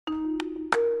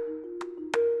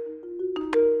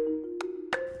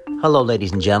Hello,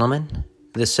 ladies and gentlemen.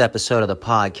 This episode of the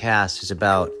podcast is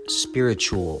about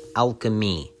spiritual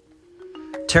alchemy,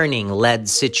 turning lead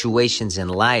situations in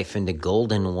life into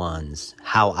golden ones.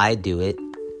 How I do it.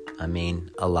 I mean,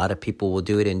 a lot of people will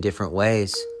do it in different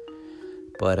ways,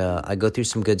 but I go through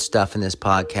some good stuff in this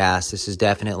podcast. This is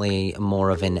definitely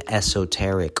more of an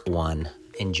esoteric one.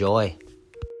 Enjoy.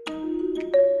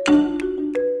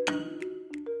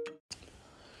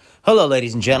 Hello,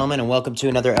 ladies and gentlemen, and welcome to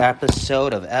another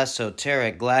episode of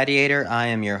Esoteric Gladiator. I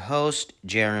am your host,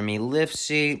 Jeremy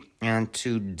Lifsey, and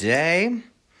today,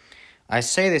 I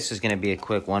say this is going to be a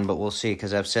quick one, but we'll see,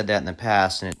 because I've said that in the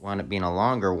past, and it wound up being a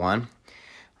longer one.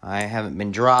 I haven't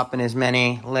been dropping as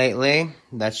many lately.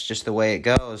 That's just the way it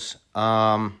goes.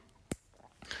 I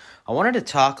wanted to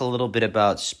talk a little bit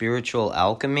about spiritual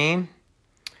alchemy,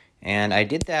 and I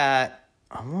did that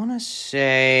I want to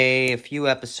say a few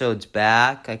episodes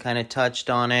back. I kind of touched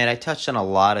on it. I touched on a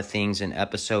lot of things in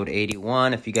episode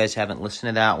 81. If you guys haven't listened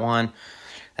to that one,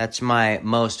 that's my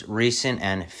most recent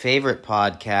and favorite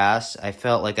podcast. I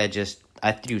felt like I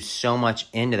threw so much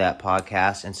into that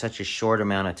podcast in such a short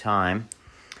amount of time.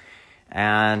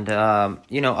 And, a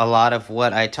lot of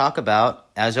what I talk about,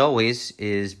 as always,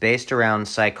 is based around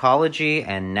psychology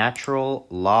and natural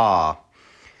law,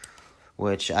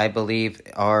 which I believe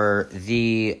are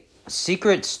the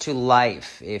secrets to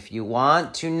life. If you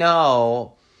want to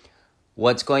know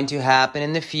what's going to happen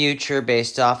in the future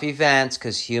based off events,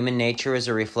 because human nature is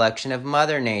a reflection of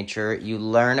Mother Nature, you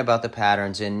learn about the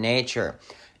patterns in nature.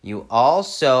 You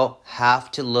also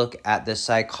have to look at the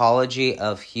psychology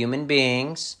of human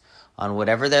beings on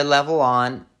whatever their level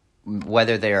on,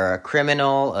 whether they're a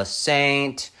criminal, a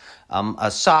saint, a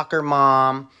soccer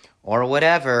mom, or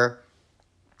whatever.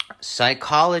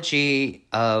 Psychology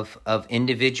of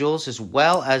individuals as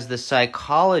well as the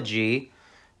psychology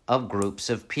of groups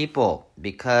of people,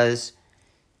 because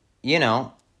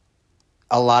a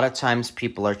lot of times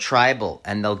people are tribal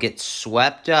and they'll get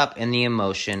swept up in the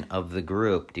emotion of the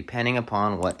group depending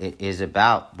upon what it is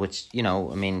about, which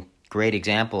great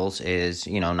examples is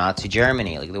Nazi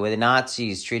Germany, like the way the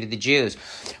Nazis treated the Jews.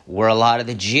 Were a lot of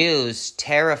the Jews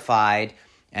terrified,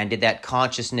 and did that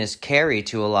consciousness carry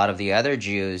to a lot of the other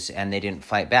Jews and they didn't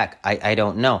fight back? I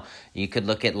don't know. You could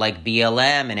look at like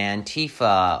BLM and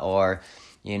Antifa, or,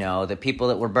 the people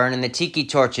that were burning the tiki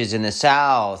torches in the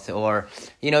South, or,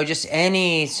 just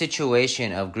any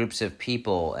situation of groups of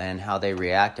people and how they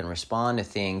react and respond to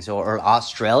things, or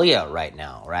Australia right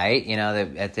now, right?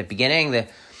 At the beginning,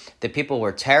 the people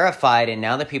were terrified, and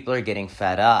now the people are getting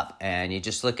fed up. And you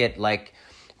just look at like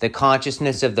the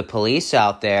consciousness of the police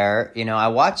out there. I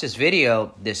watched this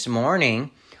video this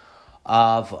morning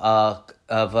of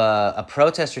a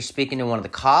protester speaking to one of the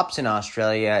cops in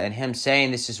Australia, and him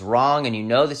saying this is wrong, and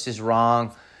this is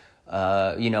wrong.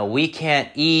 We can't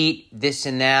eat this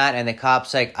and that. And the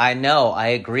cop's like, I know, I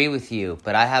agree with you,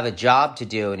 but I have a job to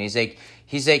do. And he's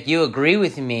like, you agree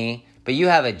with me, but you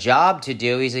have a job to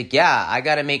do. He's like, yeah, I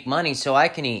got to make money so I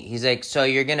can eat. He's like, so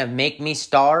you're going to make me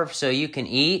starve so you can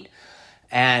eat?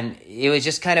 And it was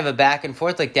just kind of a back and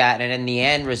forth like that. And in the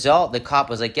end result, the cop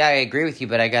was like, yeah, I agree with you,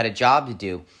 but I got a job to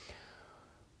do.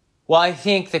 Well, I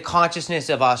think the consciousness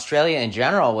of Australia in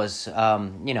general was,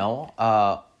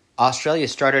 Australia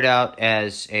started out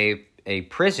as a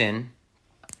prison.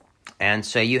 And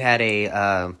so you had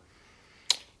a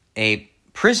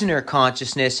prisoner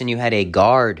consciousness and you had a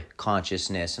guard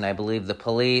consciousness. And I believe the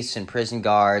police and prison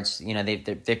guards,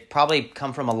 they probably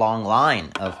come from a long line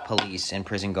of police and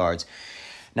prison guards.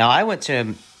 Now, I went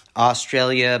to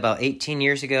Australia about 18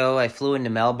 years ago. I flew into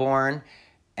Melbourne,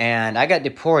 and I got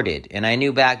deported. And I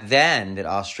knew back then that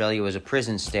Australia was a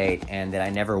prison state and that I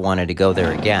never wanted to go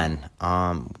there again,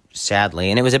 sadly.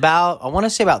 And it was about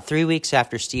 3 weeks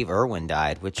after Steve Irwin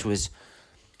died, which was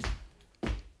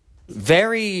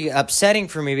very upsetting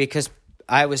for me because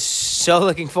I was so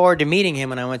looking forward to meeting him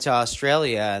when I went to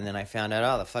Australia. And then I found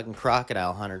out, the fucking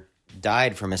crocodile hunter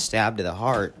died from a stab to the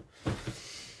heart.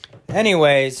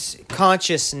 Anyways,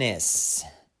 consciousness,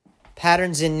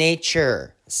 patterns in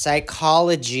nature,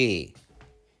 psychology.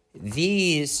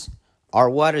 These are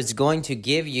what is going to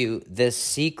give you the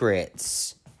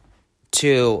secrets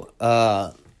to,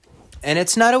 and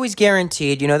it's not always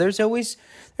guaranteed. There's always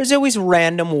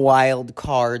random wild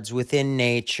cards within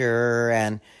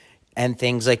nature and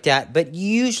things like that. But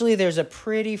usually there's a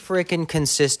pretty freaking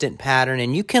consistent pattern,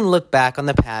 and you can look back on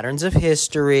the patterns of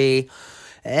history.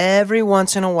 Every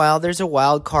once in a while, there's a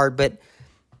wild card, but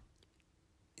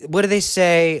what do they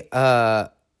say?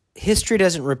 History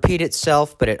doesn't repeat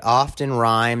itself, but it often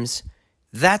rhymes.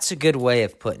 That's a good way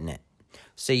of putting it.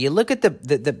 So you look at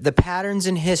the patterns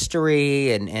in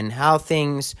history and how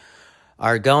things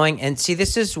are going. And see,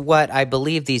 this is what I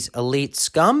believe these elite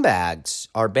scumbags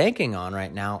are banking on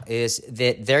right now, is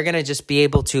that they're going to just be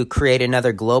able to create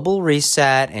another global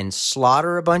reset and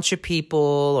slaughter a bunch of people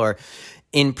or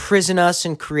imprison us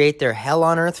and create their hell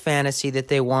on earth fantasy that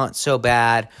they want so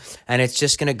bad. And it's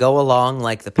just going to go along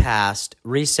like the past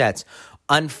resets.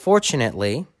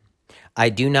 Unfortunately, I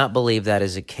do not believe that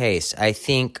is the case. I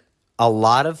think a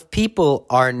lot of people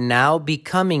are now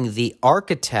becoming the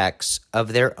architects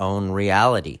of their own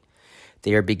reality.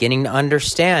 They are beginning to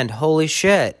understand, holy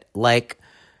shit, like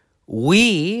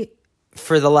we,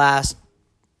 for the last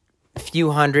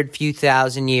few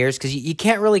thousand years, because you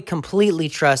can't really completely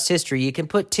trust history. You can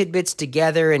put tidbits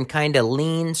together and kind of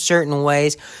lean certain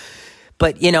ways.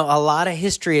 But, a lot of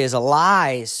history is a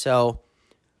lie. So,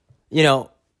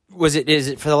 is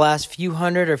it for the last few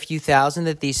hundred or few thousand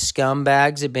that these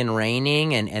scumbags have been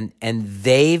reigning and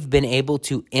they've been able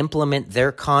to implement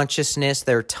their consciousness,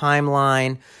 their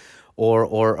timeline,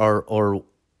 or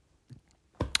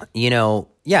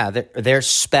their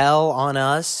spell on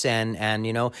us, and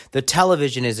the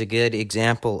television is a good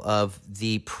example of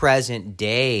the present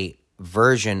day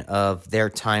version of their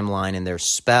timeline and their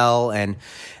spell, and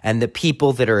the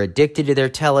people that are addicted to their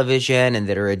television and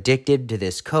that are addicted to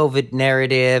this COVID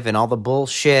narrative and all the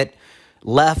bullshit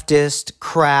leftist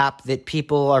crap that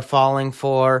people are falling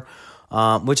for,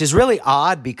 which is really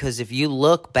odd because if you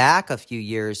look back a few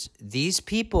years, these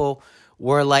people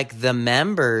were like the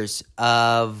members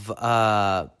of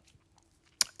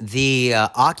the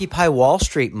Occupy Wall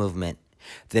Street movement,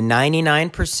 the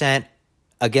 99%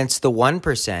 against the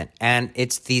 1%. And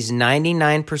it's these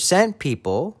 99%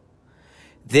 people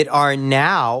that are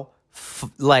now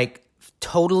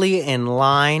totally in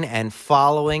line and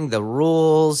following the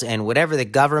rules and whatever the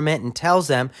government tells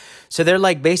them. So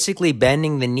they're basically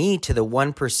bending the knee to the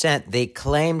 1% they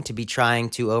claim to be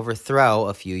trying to overthrow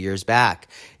a few years back.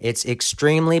 It's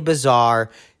extremely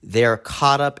bizarre. They're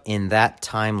caught up in that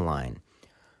timeline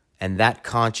and that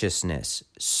consciousness.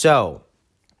 So,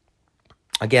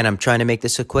 again, I'm trying to make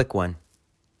this a quick one.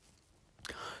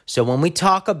 So when we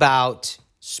talk about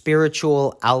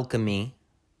spiritual alchemy,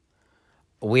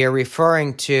 we are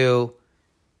referring to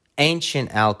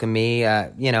ancient alchemy.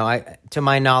 To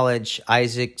my knowledge,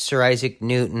 Sir Isaac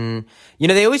Newton.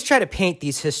 They always try to paint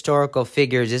these historical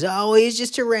figures as, he's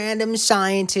just a random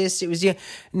scientist.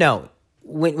 No.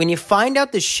 When you find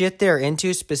out the shit they're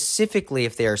into, specifically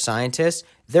if they are scientists,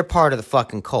 they're part of the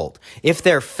fucking cult. If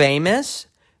they're famous,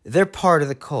 they're part of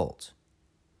the cult.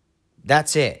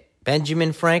 That's it.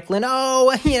 Benjamin Franklin,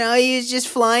 he was just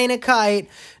flying a kite.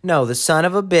 No, the son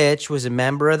of a bitch was a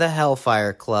member of the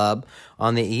Hellfire Club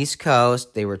on the East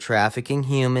Coast. They were trafficking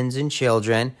humans and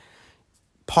children.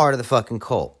 Part of the fucking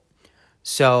cult.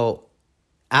 So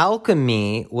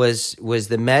alchemy was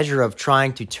the measure of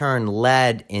trying to turn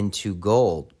lead into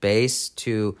gold based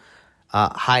to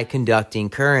high conducting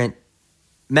current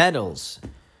metals.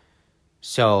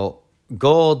 So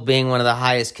gold being one of the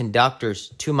highest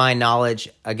conductors, to my knowledge.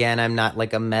 Again, I'm not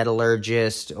like a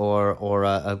metallurgist or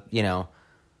a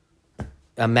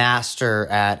master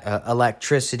at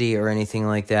electricity or anything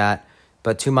like that.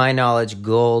 But to my knowledge,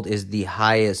 gold has the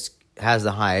highest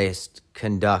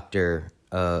conductor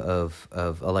of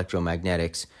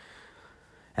electromagnetics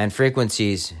and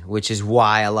frequencies, which is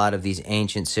why a lot of these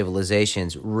ancient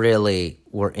civilizations really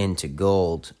were into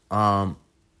gold.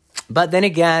 But then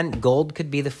again, gold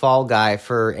could be the fall guy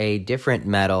for a different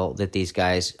metal that these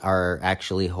guys are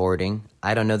actually hoarding.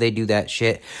 I don't know. They do that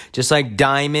shit. Just like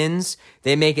diamonds,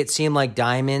 they make it seem like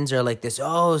diamonds are like this,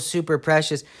 super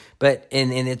precious. But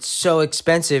and it's so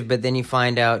expensive. But then you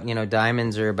find out,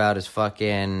 diamonds are about as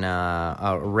fucking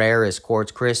rare as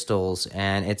quartz crystals.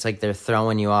 And it's like they're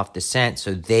throwing you off the scent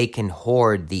so they can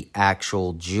hoard the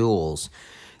actual jewels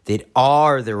that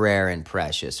are the rare and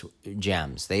precious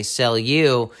gems. They sell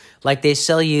you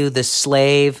the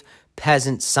slave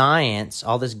peasant science,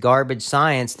 all this garbage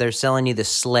science. They're selling you the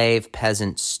slave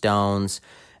peasant stones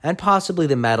and possibly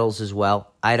the metals as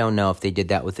well. I don't know if they did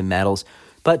that with the metals,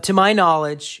 but to my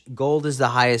knowledge, gold is the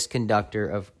highest conductor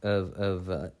of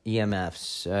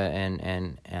EMFs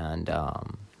and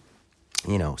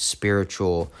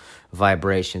spiritual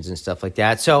vibrations and stuff like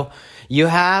that. So you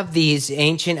have these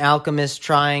ancient alchemists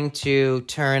trying to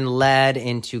turn lead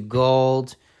into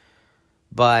gold,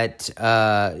 but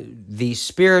the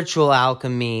spiritual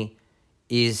alchemy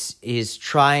is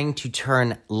trying to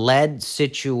turn lead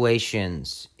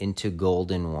situations into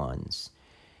golden ones,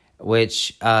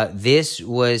 which this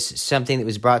was something that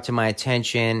was brought to my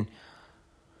attention.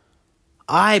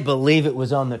 I believe it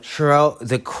was on the Crow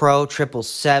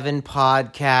 777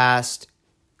 podcast.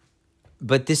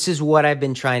 but this is what I've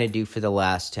been trying to do for the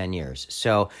last 10 years.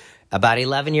 So about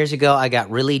 11 years ago, I got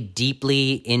really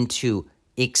deeply into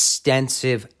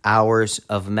extensive hours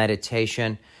of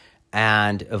meditation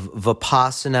and of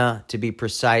Vipassana, to be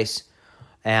precise.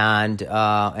 And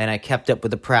I kept up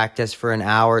with the practice for an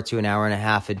hour to an hour and a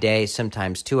half a day,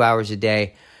 sometimes 2 hours a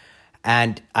day.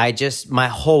 And my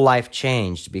whole life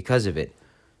changed because of it.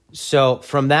 So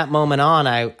from that moment on,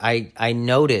 I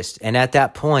noticed, and at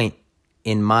that point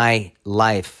in my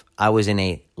life, I was in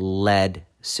a lead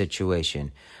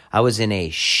situation. I was in a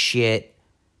shit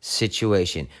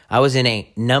situation. I was in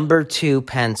a number 2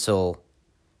 pencil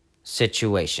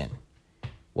situation.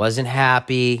 Wasn't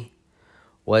happy,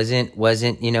 wasn't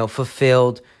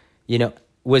fulfilled,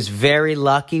 was very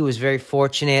lucky, was very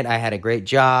fortunate. I had a great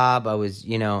job. I was,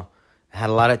 had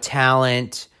a lot of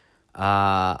talent.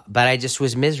 But I just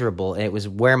was miserable. It was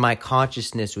where my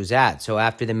consciousness was at. So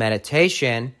after the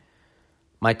meditation,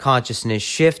 my consciousness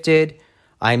shifted.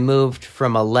 I moved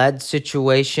from a lead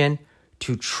situation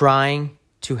to trying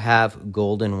to have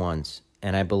golden ones.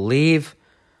 And I believe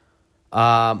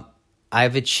I've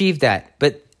achieved that.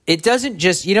 But it doesn't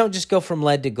you don't just go from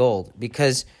lead to gold,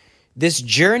 because this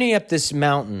journey up this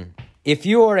mountain, if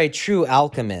you are a true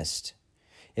alchemist,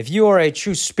 if you are a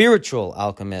true spiritual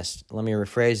alchemist, let me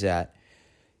rephrase that,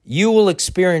 you will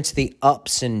experience the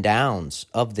ups and downs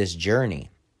of this journey.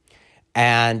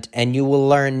 And you will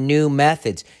learn new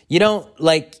methods. You don't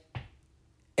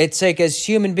it's like, as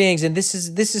human beings, and this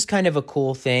is kind of a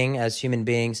cool thing as human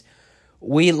beings,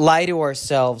 we lie to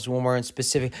ourselves when we're in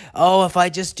specific, if I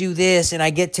just do this and I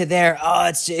get to there,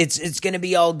 it's going to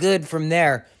be all good from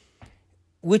there.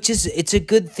 It's a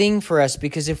good thing for us,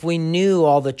 because if we knew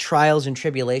all the trials and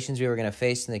tribulations we were going to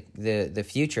face in the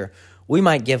future, we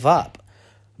might give up.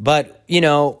 But,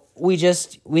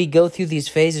 we go through these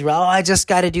phases where, I just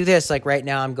got to do this. Like right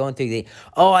now I'm going through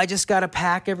I just got to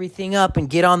pack everything up and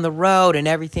get on the road and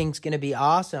everything's going to be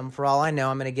awesome. For all I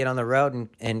know, I'm going to get on the road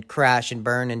and crash and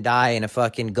burn and die in a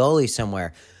fucking gully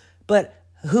somewhere. But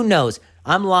who knows?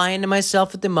 I'm lying to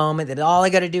myself at the moment that all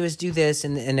I got to do is do this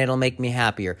and it'll make me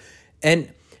happier.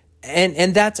 And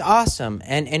that's awesome.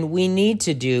 And we need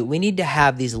to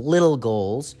have these little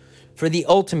goals for the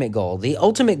ultimate goal. The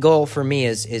ultimate goal for me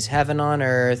is heaven on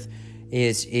earth,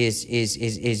 is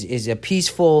a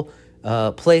peaceful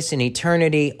place in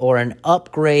eternity, or an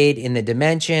upgrade in the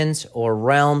dimensions or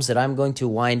realms that I'm going to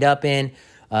wind up in.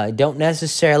 I don't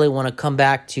necessarily want to come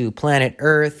back to planet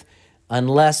Earth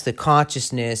unless the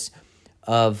consciousness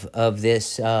of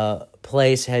this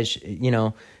place has,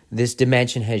 this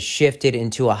dimension has shifted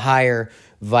into a higher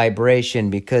vibration,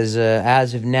 because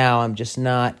as of now, I'm just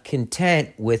not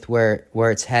content with where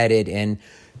it's headed, and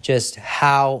just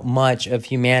how much of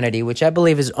humanity, which I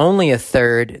believe is only a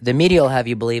third. The media will have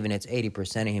you believing it's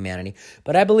 80% of humanity,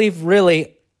 but I believe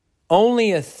really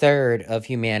only a third of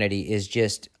humanity is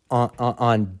just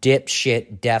on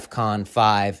dipshit DEFCON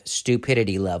 5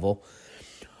 stupidity level.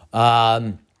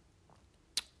 But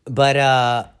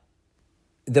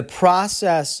the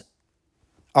process,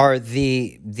 or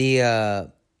the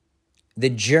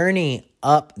journey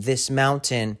up this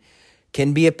mountain,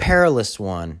 can be a perilous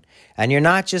one. And you're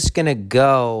not just going to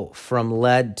go from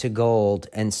lead to gold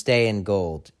and stay in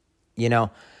gold.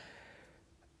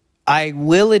 I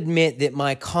will admit that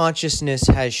my consciousness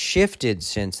has shifted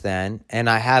since then, and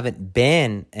I haven't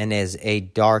been in as a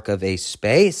dark of a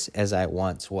space as I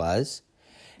once was.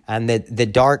 And the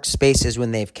dark spaces,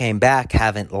 when they've came back,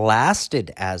 haven't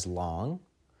lasted as long.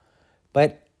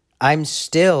 But I'm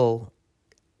still,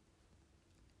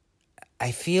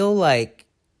 I feel like,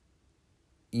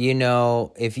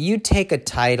 if you take a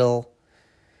title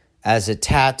as a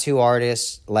tattoo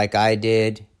artist like I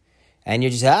did, and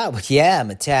you're just, I'm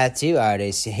a tattoo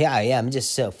artist. Yeah, I'm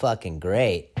just so fucking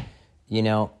great,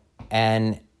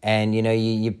 and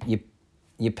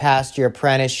you passed your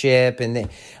apprenticeship, and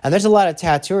there's a lot of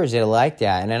tattooers that are like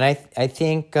that. And I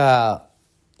think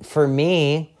for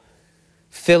me,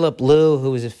 Philip Liu,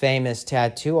 who was a famous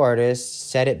tattoo artist,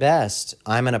 said it best: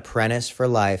 I'm an apprentice for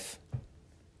life.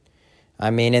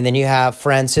 And then you have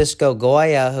Francisco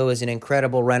Goya, who is an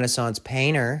incredible Renaissance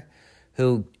painter,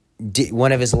 who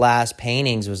one of his last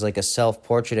paintings was like a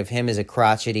self-portrait of him as a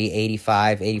crotchety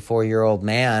 85, 84-year-old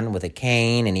man with a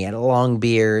cane, and he had a long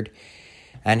beard.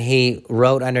 And he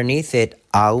wrote underneath it,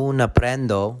 Aún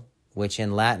aprendo, which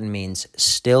in Latin means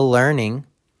still learning.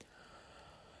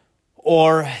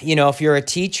 Or, if you're a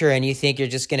teacher and you think you're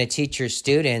just going to teach your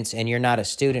students and you're not a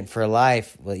student for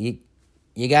life, well, you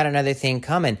got another thing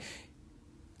coming.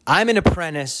 I'm an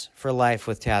apprentice for life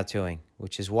with tattooing,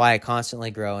 which is why I constantly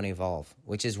grow and evolve,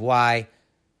 which is why,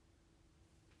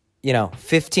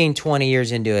 15, 20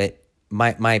 years into it,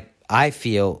 I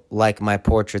feel like my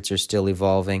portraits are still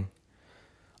evolving.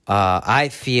 I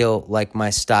feel like my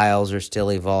styles are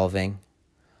still evolving.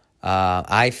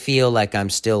 I feel like I'm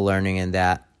still learning in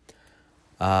that.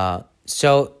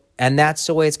 And that's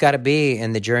the way it's got to be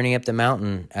in the journey up the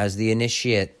mountain, as the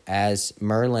initiate, as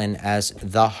Merlin, as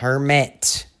the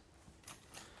hermit.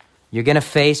 You're going to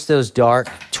face those dark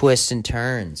twists and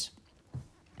turns.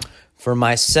 For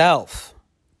myself,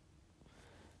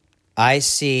 I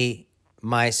see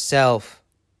myself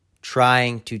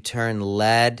trying to turn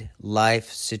lead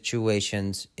life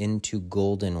situations into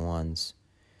golden ones.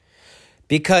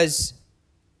 Because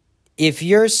if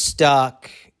you're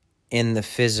stuck in the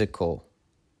physical,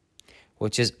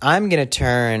 which is I'm going to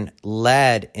turn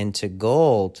lead into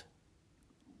gold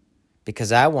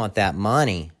because I want that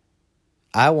money.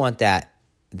 I want that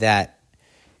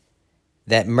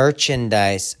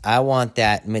merchandise. I want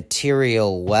that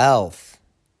material wealth.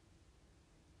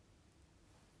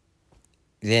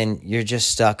 Then you're just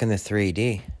stuck in the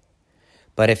 3D.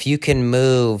 But if you can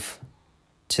move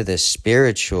to the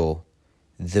spiritual,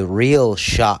 the real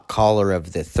shot caller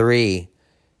of the 3,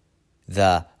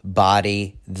 the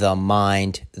body, the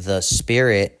mind, the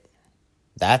spirit,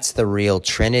 that's the real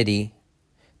Trinity.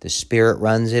 The spirit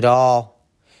runs it all.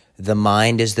 The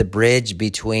mind is the bridge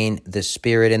between the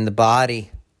spirit and the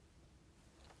body.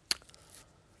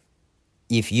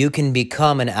 If you can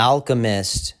become an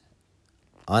alchemist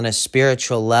on a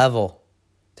spiritual level,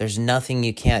 there's nothing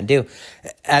you can't do.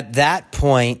 At that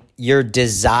point, your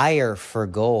desire for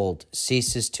gold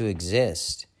ceases to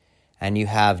exist, and you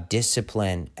have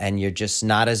discipline, and you're just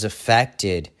not as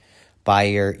affected by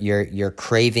your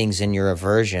cravings and your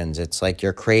aversions. It's like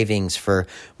your cravings for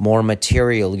more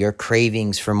material, your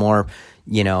cravings for more,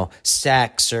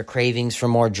 sex, or cravings for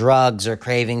more drugs, or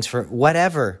cravings for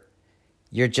whatever.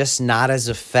 You're just not as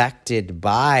affected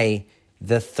by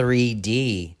the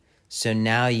 3D. So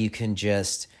now you can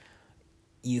just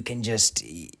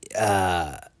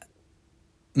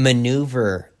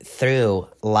maneuver through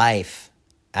life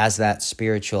as that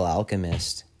spiritual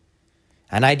alchemist.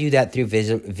 And I do that through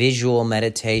visual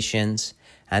meditations,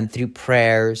 and through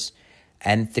prayers,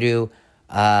 and through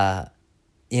diet,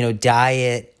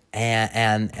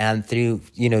 and through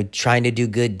trying to do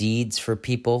good deeds for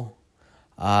people,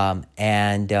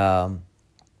 and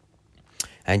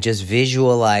just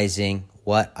visualizing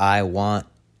what I want,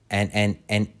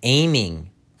 and aiming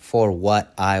for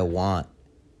what I want.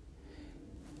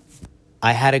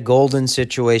 I had a golden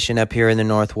situation up here in the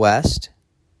Northwest.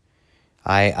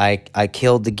 I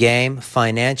killed the game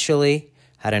financially,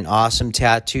 had an awesome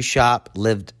tattoo shop,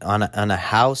 lived on a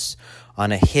house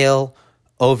on a hill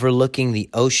overlooking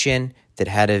the ocean that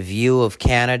had a view of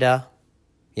Canada,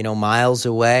 miles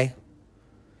away,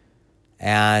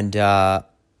 and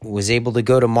was able to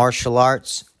go to martial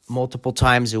arts multiple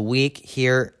times a week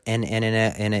here in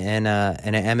an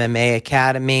MMA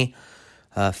academy,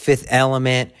 Fifth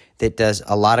Element, that does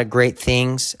a lot of great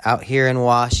things out here in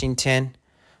Washington.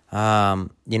 On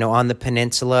the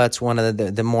peninsula, it's one of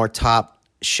the more top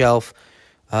shelf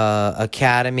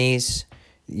academies.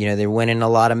 They're winning a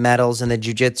lot of medals in the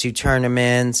jiu-jitsu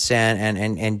tournaments,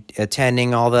 and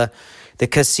attending all the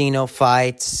casino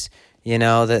fights,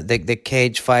 the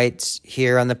cage fights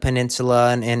here on the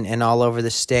peninsula and all over the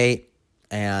state.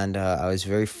 And I was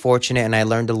very fortunate, and I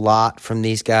learned a lot from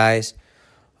these guys.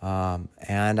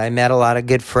 And I met a lot of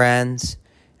good friends,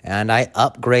 and I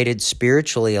upgraded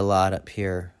spiritually a lot up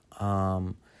here.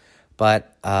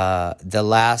 But the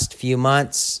last few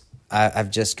months,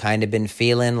 I've just kind of been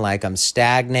feeling like I'm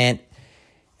stagnant,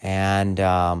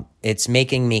 and it's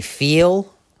making me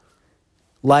feel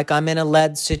like I'm in a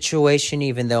lead situation,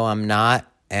 even though I'm not.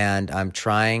 And I'm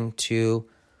trying to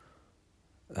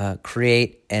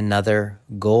create another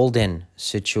golden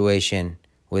situation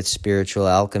with spiritual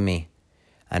alchemy,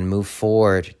 and move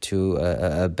forward to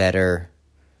a better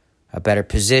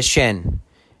position,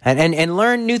 and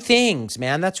learn new things,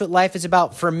 man. That's what life is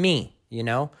about for me,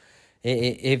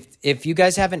 If you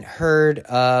guys haven't heard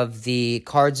of the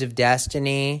Cards of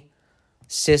Destiny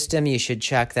system, you should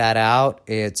check that out.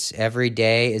 It's every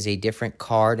day is a different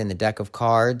card in the deck of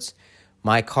cards.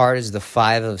 My card is the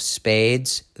 5 of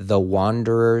Spades, the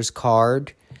Wanderer's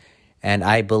card. And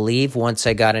I believe once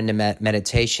I got into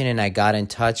meditation and I got in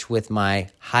touch with my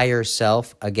higher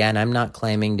self, again, I'm not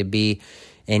claiming to be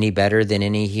any better than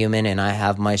any human, and I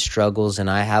have my struggles and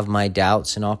I have my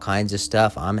doubts and all kinds of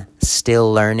stuff. I'm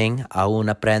still learning,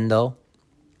 aún aprendo.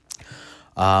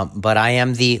 But I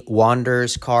am the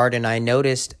Wanderer's card, and I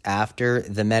noticed after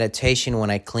the meditation, when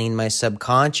I cleaned my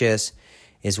subconscious,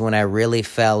 is when I really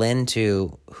fell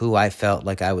into who I felt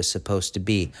like I was supposed to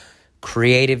be.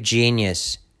 Creative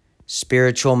genius,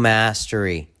 spiritual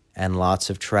mastery, and lots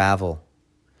of travel.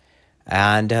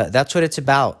 And that's what it's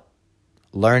about.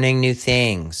 Learning new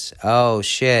things. Oh,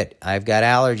 shit, I've got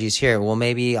allergies here. Well,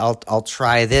 maybe I'll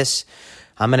try this.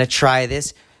 I'm going to try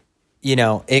this,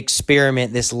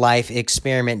 experiment, this life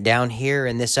experiment down here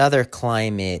in this other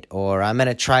climate. Or I'm going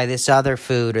to try this other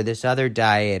food or this other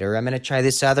diet. Or I'm going to try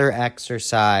this other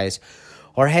exercise.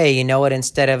 Or, hey, you know what?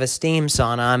 Instead of a steam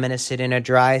sauna, I'm going to sit in a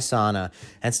dry sauna.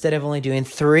 Instead of only doing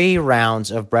 3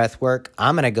 rounds of breath work,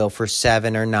 I'm going to go for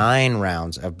 7 or 9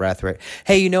 rounds of breath work.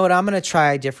 Hey, you know what? I'm going to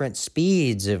try different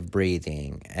speeds of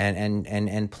breathing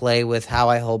and play with how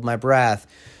I hold my breath.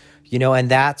 And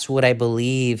that's what I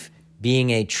believe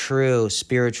being a true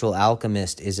spiritual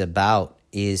alchemist is about,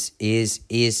 is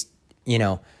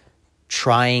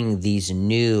trying these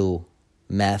new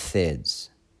methods.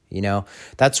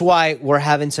 That's why we're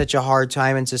having such a hard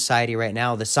time in society right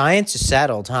now. The science is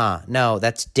settled, huh? No,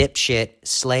 that's dipshit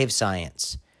slave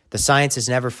science. The science is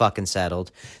never fucking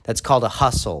settled. That's called a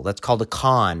hustle. That's called a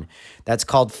con. That's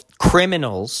called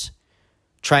criminals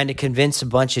trying to convince a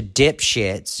bunch of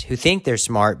dipshits who think they're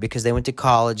smart because they went to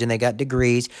college and they got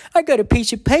degrees. I got a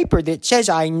piece of paper that says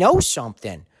I know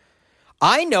something.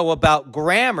 I know about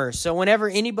grammar, so whenever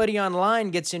anybody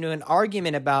online gets into an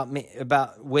argument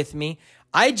with me,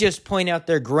 I just point out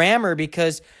their grammar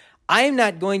because I'm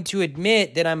not going to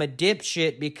admit that I'm a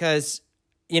dipshit because,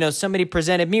 somebody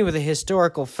presented me with a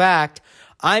historical fact.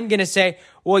 I'm going to say,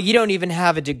 well, you don't even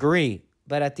have a degree.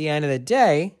 But at the end of the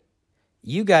day,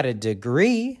 you got a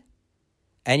degree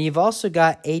and you've also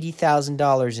got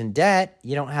 $80,000 in debt.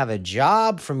 You don't have a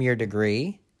job from your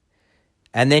degree.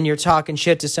 And then you're talking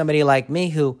shit to somebody like me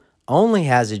who only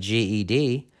has a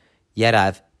GED, yet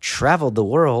I've traveled the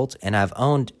world and I've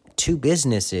owned 2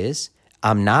 businesses.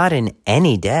 I'm not in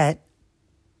any debt.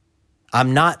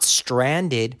 I'm not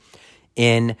stranded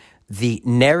in the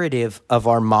narrative of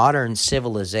our modern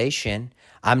civilization.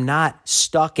 I'm not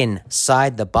stuck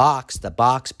inside the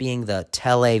box being the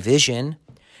television,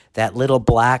 that little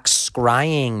black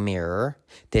scrying mirror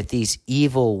that these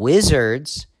evil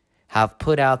wizards have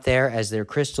put out there as their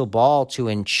crystal ball to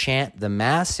enchant the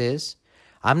masses.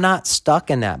 I'm not stuck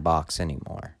in that box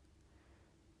anymore.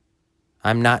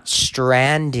 I'm not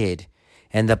stranded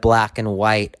in the black and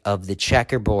white of the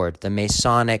checkerboard, the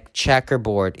Masonic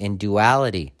checkerboard in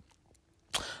duality.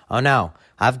 Oh no,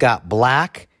 I've got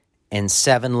black and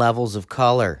 7 levels of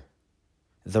color,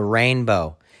 the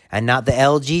rainbow, and not the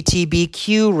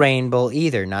LGBTQ rainbow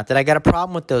either. Not that I got a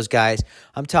problem with those guys.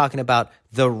 I'm talking about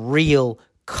the real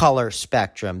color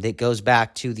spectrum that goes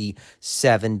back to the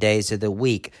 7 days of the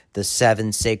week, the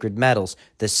 7 sacred metals,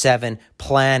 the 7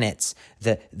 planets,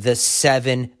 the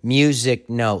 7 music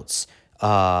notes,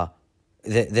 the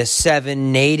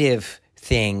 7 native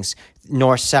things,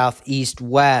 north, south, east,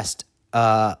 west,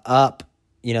 up,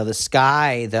 the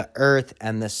sky, the earth,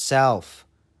 and the self.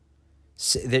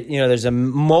 There's a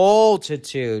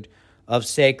multitude of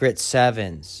sacred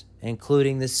 7s,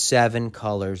 including the 7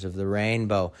 colors of the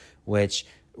rainbow, which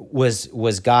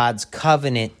was God's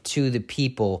covenant to the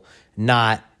people,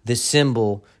 not the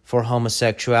symbol for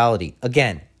homosexuality.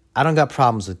 Again, I don't got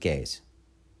problems with gays.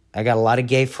 I got a lot of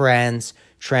gay friends,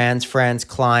 trans friends,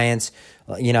 clients.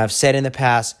 I've said in the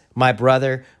past, my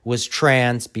brother was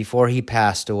trans before he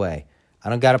passed away. I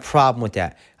don't got a problem with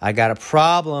that. I got a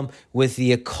problem with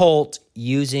the occult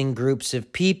using groups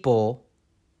of people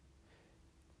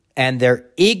and their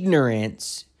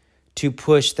ignorance to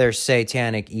push their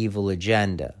satanic evil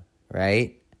agenda,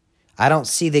 right? I don't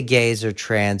see the gays or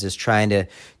trans as trying to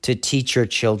teach your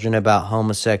children about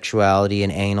homosexuality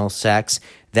and anal sex.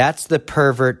 That's the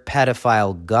pervert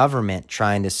pedophile government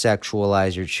trying to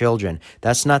sexualize your children.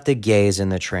 That's not the gays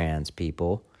and the trans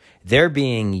people. They're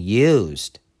being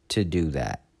used to do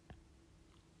that.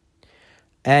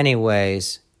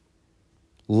 Anyways,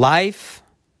 life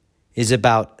is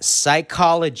about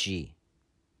psychology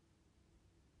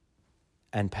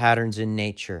and patterns in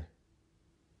nature.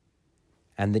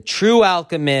 And the true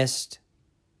alchemist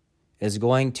is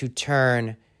going to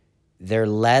turn their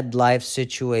lead life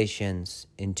situations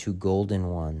into golden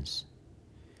ones.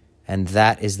 And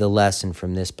that is the lesson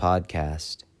from this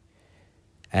podcast.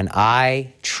 And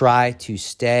I try to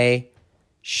stay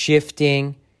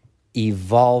shifting,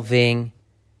 evolving,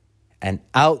 and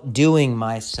outdoing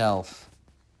myself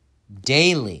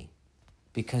daily,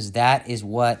 because that is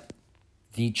what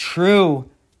the true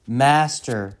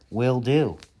master will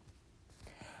do.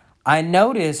 I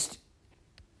noticed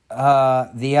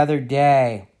the other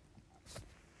day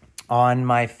on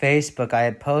my Facebook, I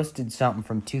had posted something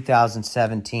from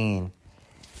 2017,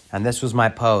 and this was my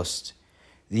post.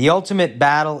 The ultimate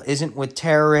battle isn't with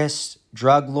terrorists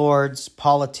drug lords,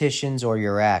 politicians, or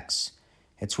your ex.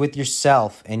 It's with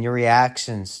yourself and your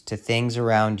reactions to things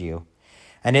around you.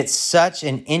 And it's such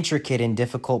an intricate and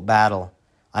difficult battle.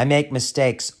 I make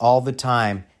mistakes all the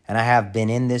time, and I have been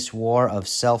in this war of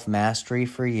self-mastery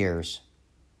for years.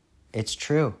 It's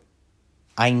true.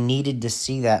 I needed to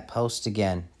see that post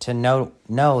again, to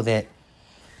know that,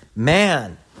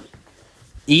 man,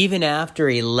 even after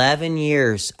 11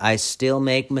 years, I still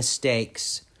make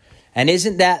mistakes. And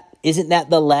isn't that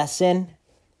the lesson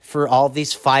for all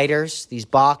these fighters, these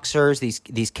boxers,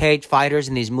 these cage fighters,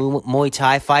 and these Muay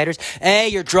Thai fighters? Hey,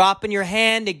 you're dropping your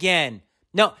hand again.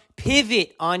 No,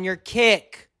 pivot on your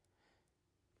kick.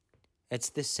 It's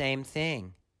the same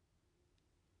thing.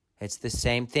 It's the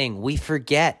same thing. We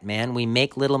forget, man. We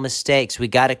make little mistakes. We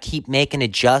got to keep making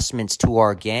adjustments to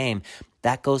our game.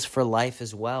 That goes for life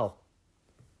as well.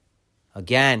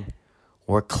 Again,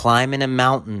 we're climbing a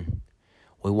mountain.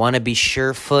 We want to be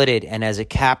sure-footed. And as a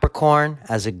Capricorn,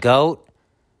 as a goat,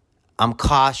 I'm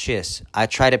cautious. I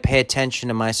try to pay attention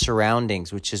to my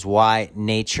surroundings, which is why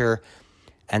nature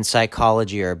and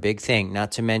psychology are a big thing.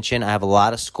 Not to mention, I have a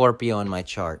lot of Scorpio in my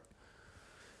chart.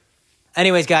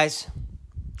 Anyways, guys,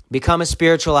 become a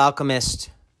spiritual alchemist.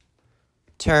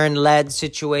 Turn lead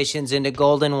situations into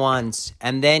golden ones,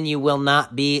 and then you will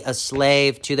not be a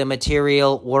slave to the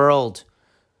material world.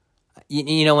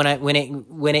 You know, when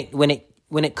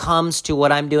it comes to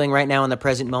what I'm doing right now in the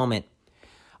present moment,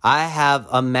 I have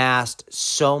amassed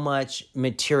so much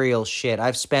material shit.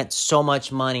 I've spent so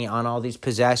much money on all these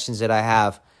possessions that I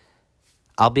have.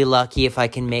 I'll be lucky if I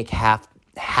can make half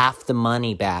the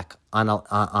money back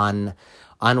on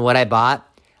what I bought.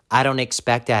 I don't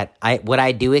expect that. What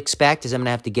I do expect is I'm going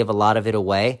to have to give a lot of it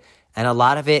away. And a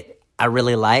lot of it I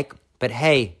really like. But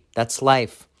hey, that's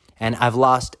life. And I've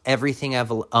lost everything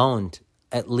I've owned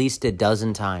at least a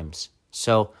dozen times.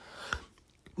 So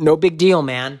no big deal,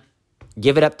 man.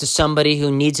 Give it up to somebody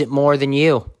who needs it more than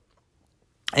you.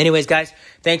 Anyways, guys,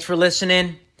 thanks for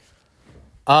listening.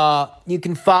 You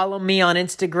can follow me on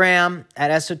Instagram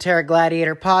at Esoteric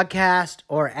Gladiator Podcast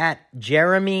or at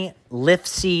Jeremy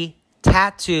Lifsey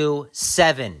Tattoo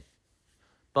 7,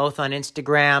 both on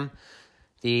Instagram.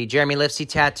 The Jeremy Lifsey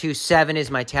Tattoo 7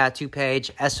 is my tattoo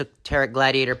page. Esoteric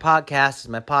Gladiator Podcast is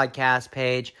my podcast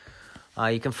page.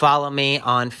 You can follow me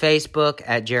on Facebook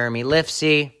at Jeremy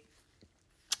Lifsey.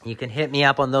 You can hit me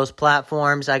up on those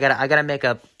platforms. I gotta make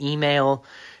a email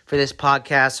for this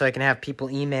podcast so I can have people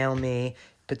email me,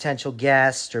 potential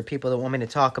guests or people that want me to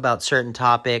talk about certain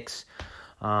topics.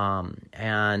 Yeah,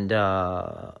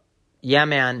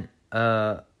 man.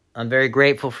 I'm very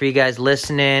grateful for you guys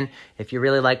listening. If you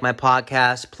really like my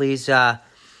podcast, please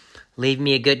leave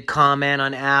me a good comment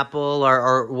on Apple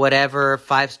or whatever,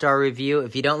 5-star review.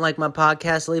 If you don't like my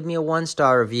podcast, leave me a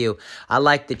 1-star review. I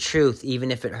like the truth,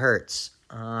 even if it hurts.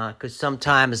 Because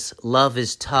sometimes love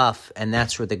is tough, and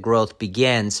that's where the growth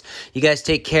begins. You guys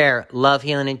take care. Love,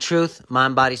 healing, and truth.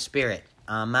 Mind, body, spirit.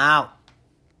 I'm out.